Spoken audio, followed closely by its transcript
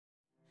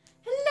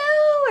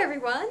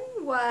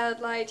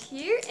Wildlight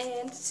here,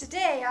 and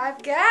today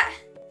I've got...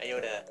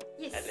 Iota.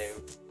 Yes.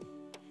 Hello.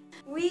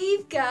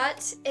 We've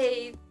got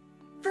a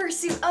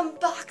Fursuit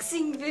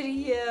unboxing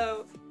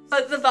video.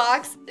 But the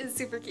box is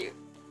super cute.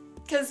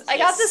 Because I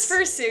got this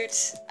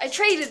fursuit. I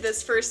traded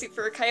this fursuit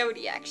for a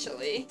coyote,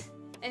 actually.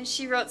 And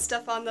she wrote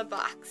stuff on the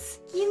box.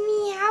 Get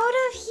me out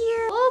of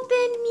here.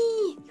 Open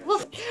me.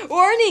 Wolf.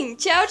 Warning.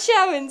 Chow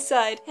chow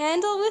inside.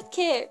 Handle with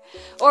care.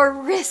 Or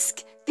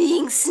risk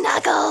being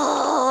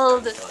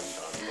snuggled. Dun, dun,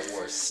 the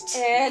worst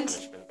And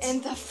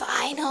punishment. the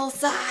final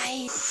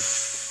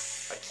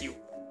size. Cute.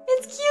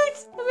 It's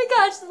cute. Oh my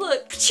gosh,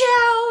 look.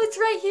 Chow, it's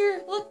right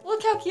here.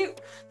 Look how cute.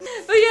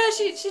 But yeah,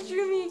 she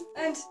drew me.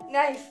 And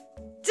knife.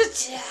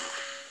 Ta-cha.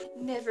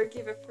 Never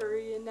give a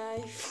furry a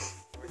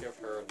knife. Never give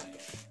her a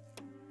knife.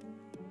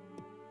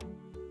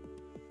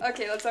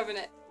 Okay, let's open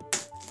it.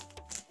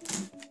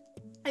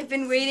 I've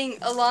been waiting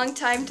a long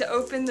time to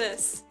open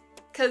this.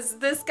 Cause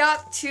this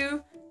got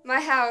to my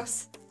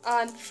house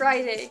on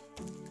Friday.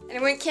 And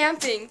I went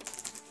camping.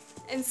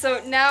 And so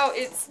now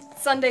it's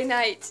Sunday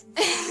night.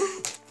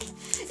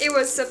 It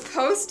was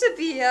supposed to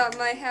be at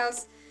my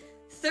house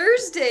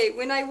Thursday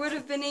when I would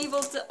have been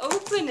able to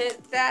open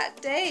it that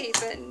day,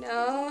 but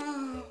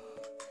no.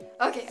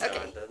 Okay.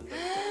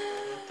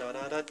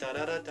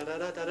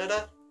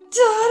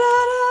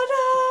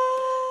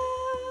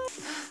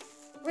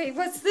 Wait,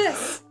 what's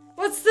this?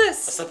 What's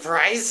this? A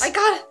surprise? I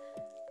got it.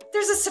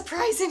 There's a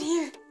surprise in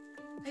here.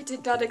 I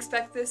did not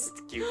expect this.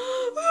 It's cute.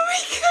 Oh my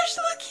gosh,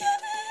 look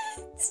at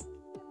it.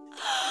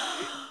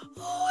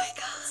 Oh my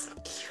god. So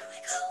cute. I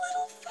got a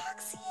little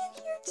foxy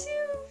in here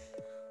too.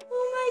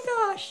 Oh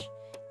my gosh.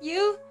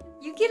 You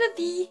get a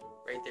bee.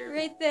 Right there.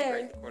 Right there.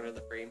 Right in the corner of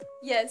the frame.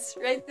 Yes,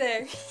 right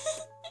there.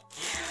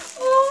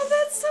 Oh,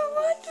 that's so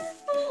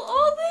wonderful.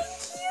 Oh,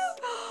 thank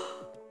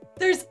you.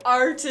 There's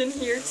art in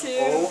here too.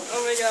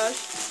 Oh my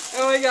gosh.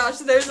 Oh my gosh,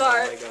 there's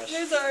art. Oh my gosh.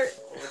 There's art.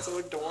 Oh, it's so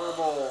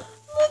adorable.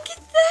 Look at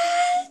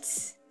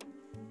that.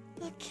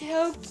 Look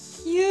how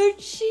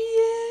cute she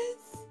is.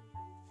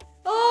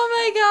 Oh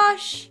my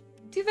gosh.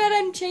 Too bad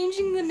I'm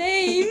changing the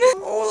name.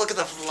 Oh, look at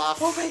the fluff.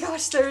 Oh my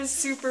gosh, there's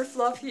super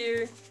fluff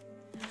here.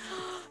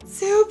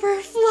 Super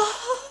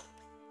fluff.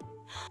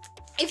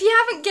 If you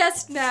haven't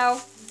guessed now,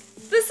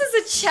 this is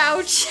a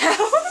chow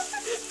chow.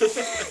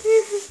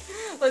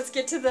 Let's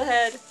get to the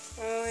head.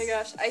 Oh my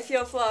gosh, I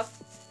feel fluff.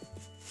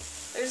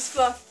 There's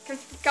fluff.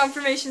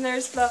 Confirmation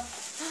there's fluff.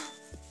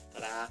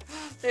 Ta-da.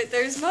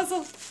 There's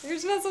muzzle.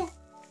 There's muzzle.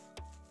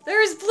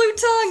 There's blue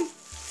tongue.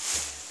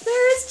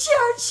 There is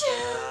chow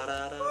chow.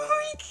 Da-da-da-da. Oh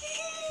my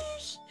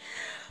gosh.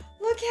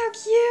 Look how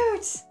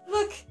cute.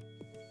 Look.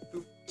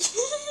 Boop.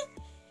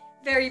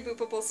 Very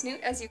boopable snoot,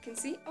 as you can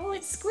see. Oh,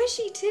 it's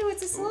squishy too.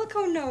 It's a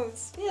silicone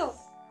nose. Feel.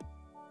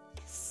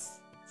 Yes.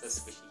 So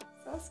squishy.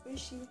 So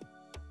squishy.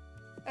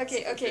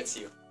 Okay. Fits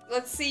you.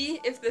 Let's see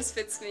if this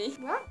fits me.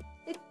 Well,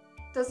 it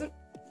doesn't.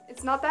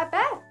 It's not that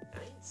bad.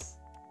 Nice.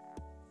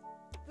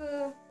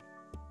 The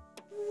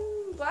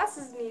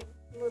glasses need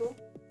a little.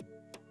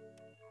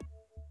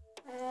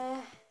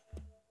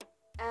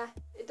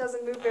 It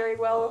doesn't move very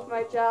well with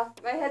my jaw.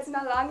 My head's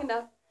not long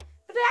enough.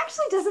 But it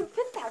actually doesn't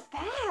fit that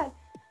bad.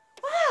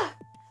 Wow!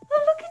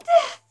 Oh, look at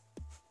that!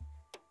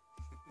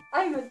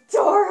 I'm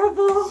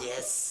adorable!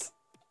 Yes.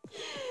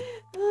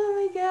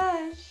 Oh my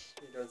gosh.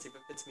 You don't see if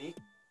it fits me?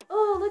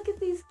 Oh, look at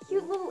these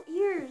cute little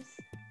ears.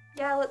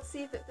 Yeah, let's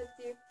see if it fits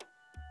you.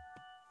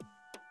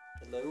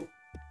 Hello?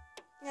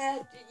 Yeah,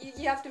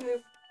 you have to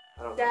move.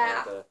 I don't Ah. know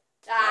how to...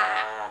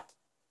 Ah!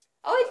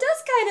 Oh, it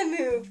does kind of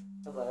move.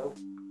 Hello?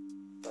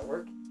 Does that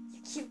work?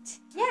 You're cute.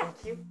 Yeah.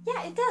 Thank you.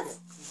 Yeah, it does.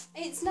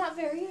 It's not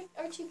very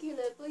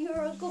articulate, but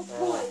you're a good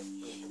boy. Ah,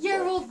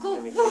 You're a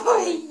good Let me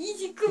boy.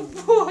 He's a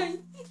good boy.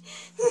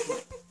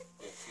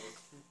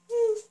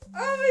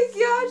 Oh my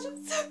gosh,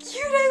 it's so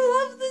cute.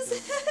 I love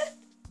this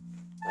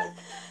head.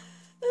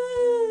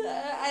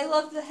 I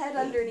love the head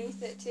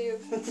underneath it too.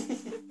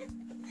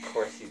 Of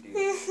course you do.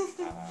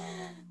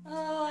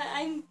 Oh,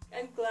 I'm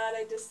glad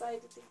I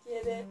decided to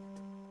get it.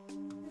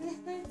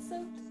 It's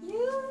so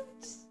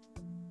cute.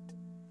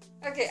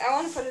 Okay, I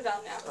want to put it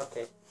on now.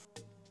 Okay.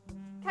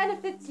 Kind of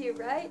fits you,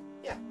 right?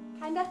 Yeah.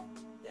 Kinda?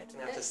 Yeah,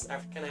 I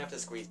kind of have to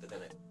squeeze, but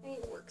then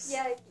it works.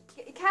 Yeah,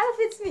 it kind of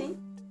fits me.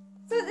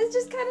 So it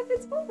just kind of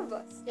fits both of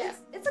us. Yeah.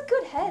 It's a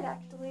good head,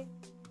 actually.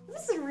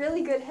 This is a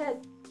really good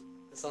head.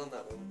 I saw in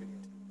that one video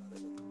about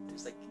it.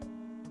 There's like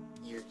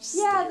ears.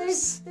 Yeah,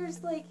 The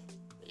there's like,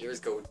 The ears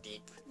go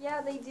deep.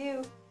 yeah, they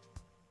do.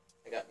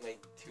 I got my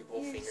two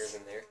whole Ears. fingers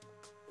in there.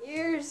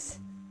 Ears.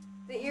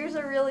 The ears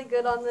are really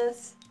good on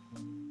this.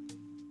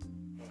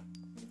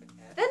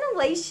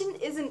 Ventilation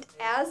isn't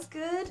as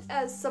good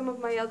as some of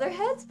my other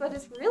heads, but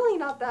it's really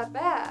not that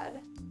bad.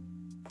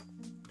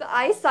 The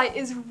eyesight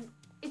is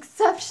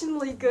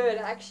exceptionally good,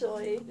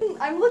 actually.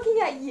 I'm looking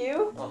at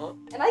you,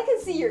 and I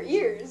can see your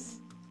ears.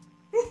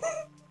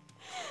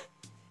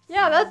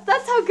 Yeah,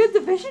 that's how good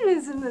the vision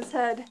is in this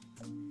head.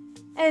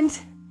 And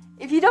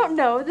if you don't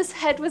know, this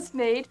head was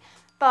made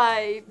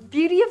by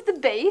Beauty of the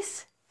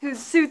Base, whose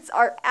suits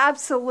are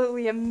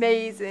absolutely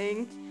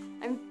amazing.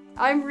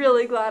 I'm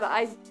really glad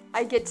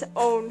I get to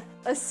own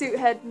a suit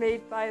head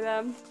made by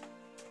them.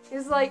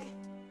 It's like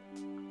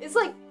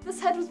this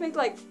head was made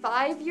like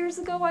 5 years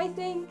ago, I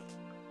think.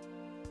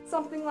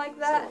 Something like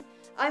that.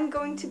 I'm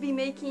going to be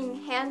making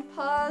hand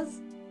paws,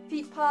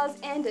 feet paws,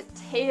 and a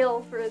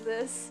tail for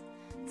this.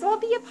 So I'll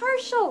be a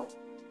partial.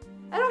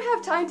 I don't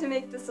have time to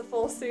make this a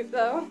full suit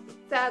though,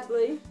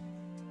 sadly.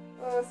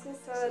 Oh, so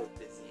sad. So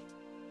busy.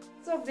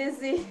 So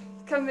busy.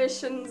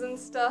 Commissions and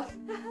stuff.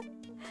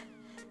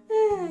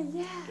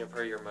 Yeah. Give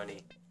her your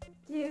money.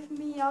 Give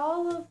me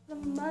all of the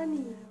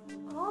money.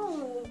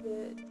 All of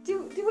it.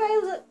 Do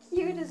I look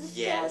cute as a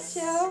Yes.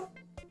 statue?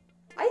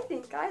 I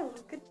think I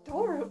look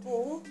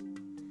adorable.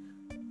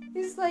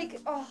 He's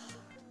like, oh.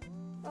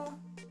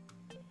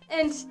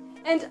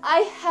 And I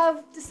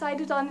have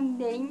decided on a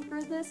name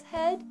for this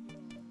head,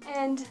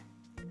 and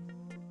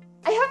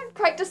I haven't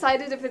quite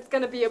decided if it's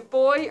gonna be a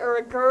boy or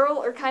a girl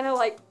or kind of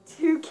like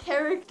two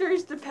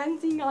characters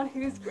depending on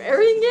who's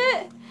wearing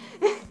it.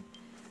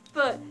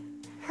 But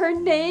her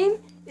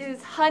name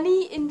is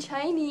Honey in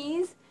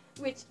Chinese,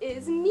 which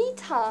is Mi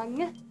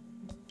Tang.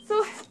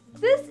 So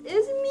this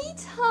is Mi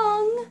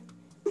Tang.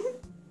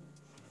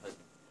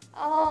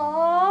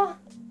 Aww.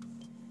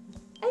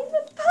 I'm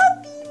a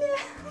puppy now.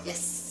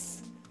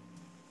 Yes.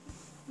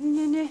 Yeah.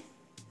 No,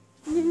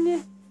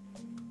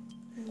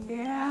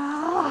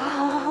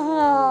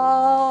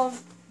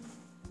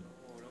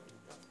 don't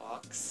eat the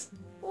fox.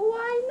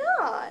 Why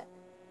not?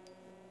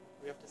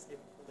 We have to save it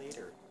for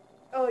later.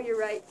 Oh, you're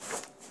right.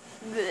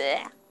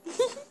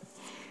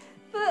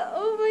 But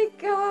oh my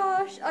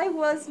gosh, I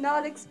was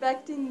not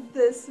expecting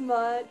this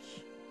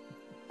much.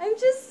 I'm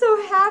just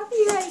so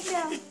happy right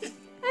now.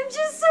 I'm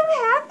just so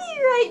happy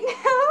right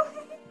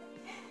now.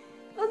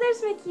 Oh,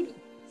 there's my kitty.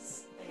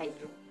 Hi.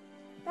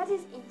 That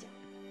is Angel.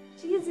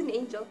 She is an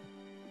angel.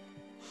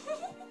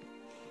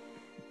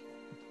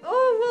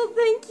 Oh, well,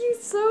 thank you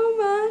so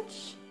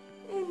much.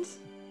 And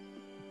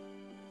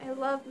I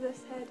love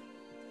this head.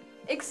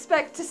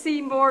 Expect to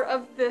see more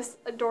of this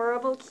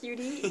adorable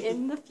cutie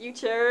in the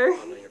future.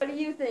 Oh, no, you're What do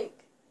you think?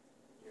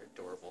 You're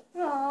adorable.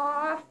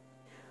 Aww.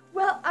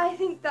 Well, I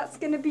think that's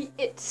gonna be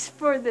it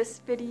for this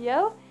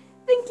video.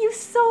 Thank you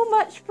so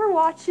much for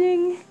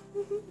watching.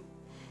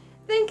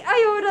 Thank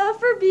Iota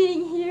for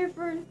being here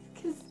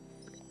because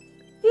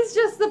he's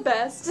just the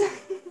best.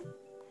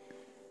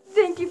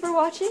 Thank you for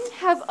watching.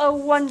 Have a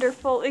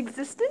wonderful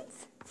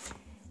existence.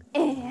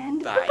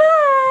 And Bye.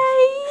 bye-bye.